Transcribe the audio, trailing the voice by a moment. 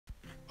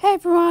Hey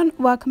everyone,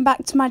 welcome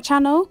back to my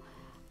channel.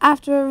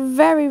 After a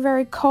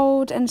very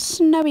cold and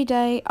snowy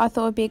day, I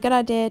thought it would be a good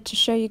idea to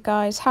show you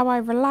guys how I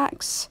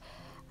relax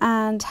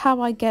and how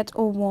I get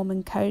all warm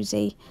and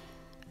cozy.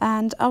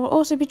 And I will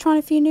also be trying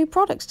a few new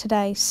products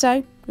today,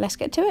 so let's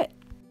get to it.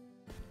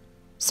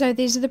 So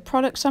these are the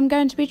products I'm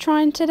going to be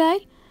trying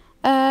today.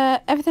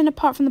 Everything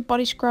apart from the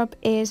body scrub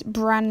is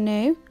brand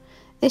new.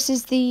 This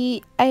is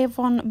the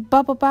Avon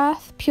Bubble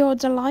Bath Pure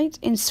Delight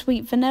in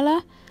Sweet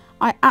Vanilla.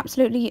 I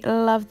absolutely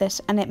love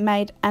this and it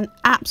made an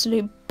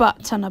absolute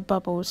butt ton of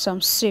bubbles, so I'm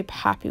super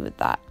happy with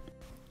that.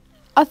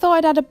 I thought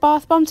I'd add a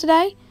bath bomb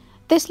today.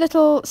 This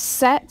little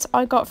set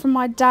I got from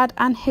my dad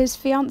and his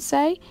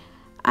fiance,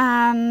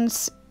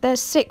 and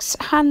there's 6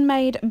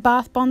 handmade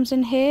bath bombs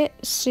in here.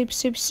 Super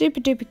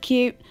duper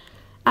cute.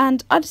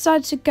 And I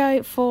decided to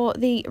go for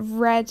the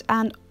red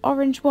and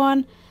orange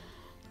one.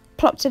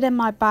 Plopped it in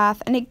my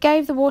bath and it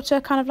gave the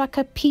water kind of like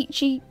a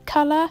peachy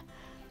colour.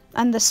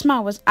 And the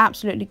smell was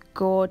absolutely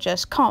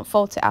gorgeous, can't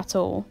fault it at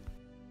all.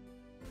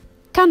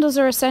 Candles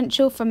are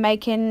essential for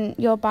making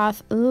your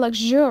bath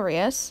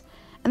luxurious.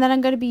 And then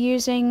I'm going to be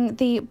using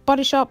the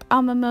Body Shop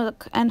Almond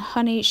Milk and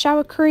Honey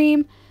Shower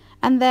Cream.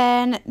 And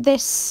then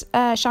this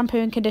shampoo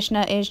and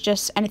conditioner is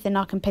just anything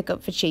I can pick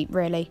up for cheap,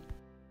 really.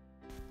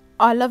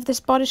 I love this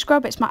body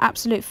scrub, it's my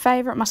absolute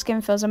favourite. My skin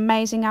feels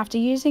amazing after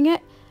using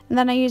it. And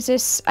then I use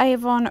this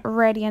Avon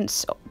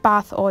Radiance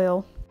Bath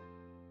Oil.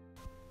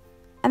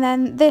 And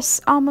then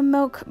this almond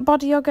milk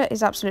body yogurt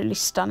is absolutely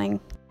stunning.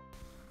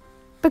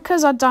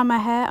 Because I dye my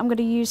hair, I'm going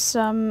to use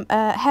some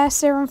hair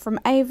serum from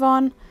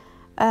Avon.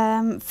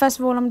 First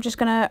of all, I'm just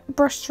going to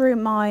brush through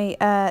my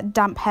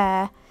damp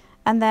hair.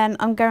 And then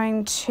I'm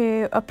going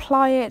to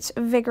apply it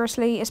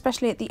vigorously,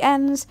 especially at the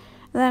ends.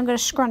 And then I'm going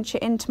to scrunch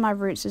it into my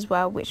roots as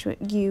well, which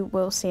you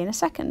will see in a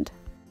second.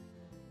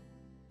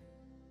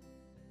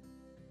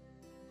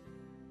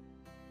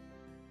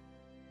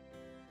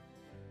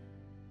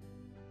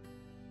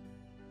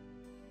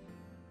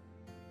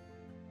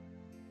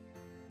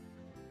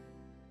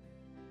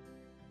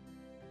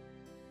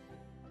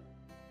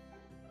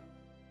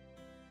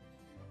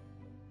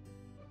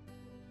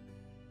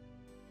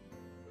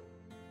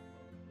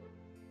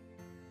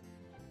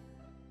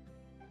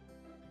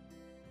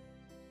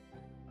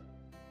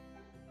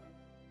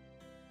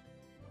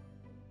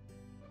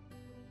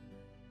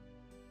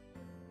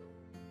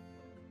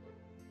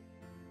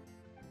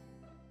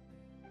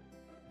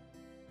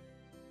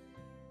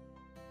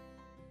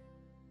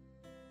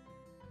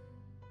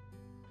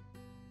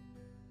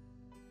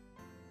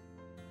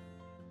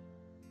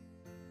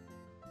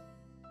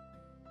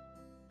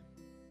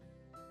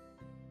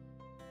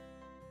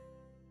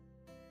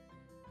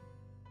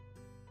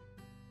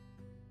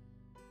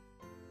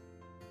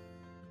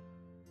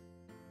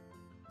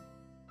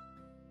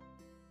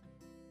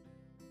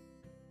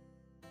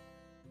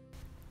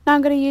 Now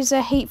I'm going to use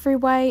a heat-free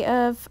way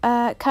of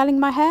curling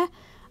my hair.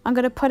 I'm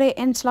going to put it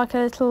into like a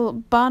little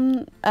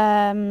bun.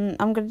 I'm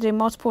going to do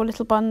multiple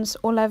little buns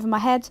all over my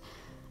head.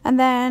 And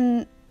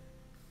then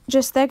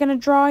they're going to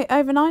dry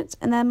overnight.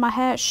 And then my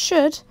hair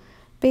should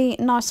be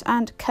nice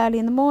and curly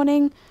in the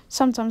morning.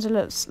 Sometimes it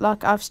looks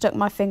like I've stuck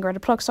my finger in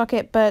a plug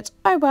socket. But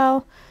oh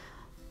well,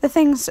 the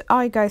things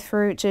I go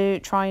through to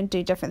try and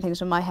do different things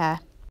with my hair.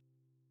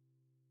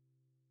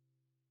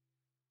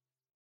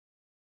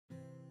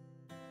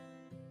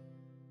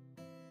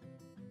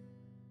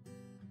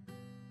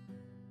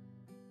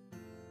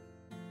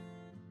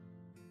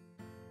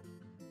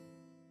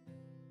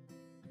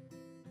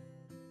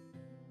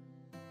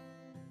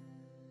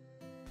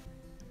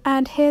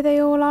 And here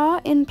they all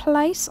are in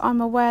place.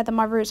 I'm aware that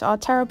my roots are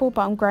terrible,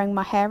 but I'm growing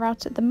my hair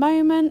out at the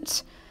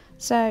moment.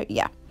 So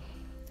yeah.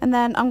 And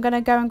then I'm going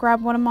to go and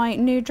grab one of my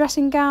new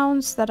dressing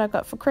gowns that I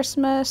got for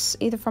Christmas,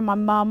 either from my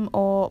mum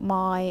or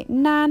my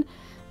nan.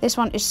 This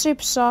one is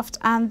super soft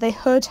and the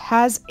hood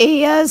has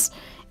ears.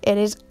 It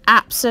is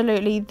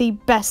absolutely the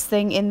best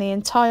thing in the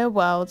entire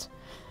world.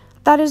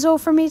 That is all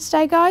from me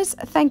today, guys.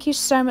 Thank you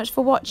so much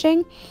for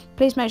watching.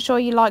 Please make sure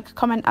you like,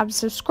 comment and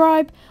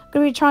subscribe. I'm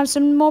going to be trying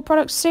some more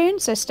products soon,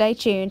 so stay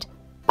tuned.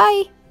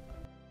 Bye!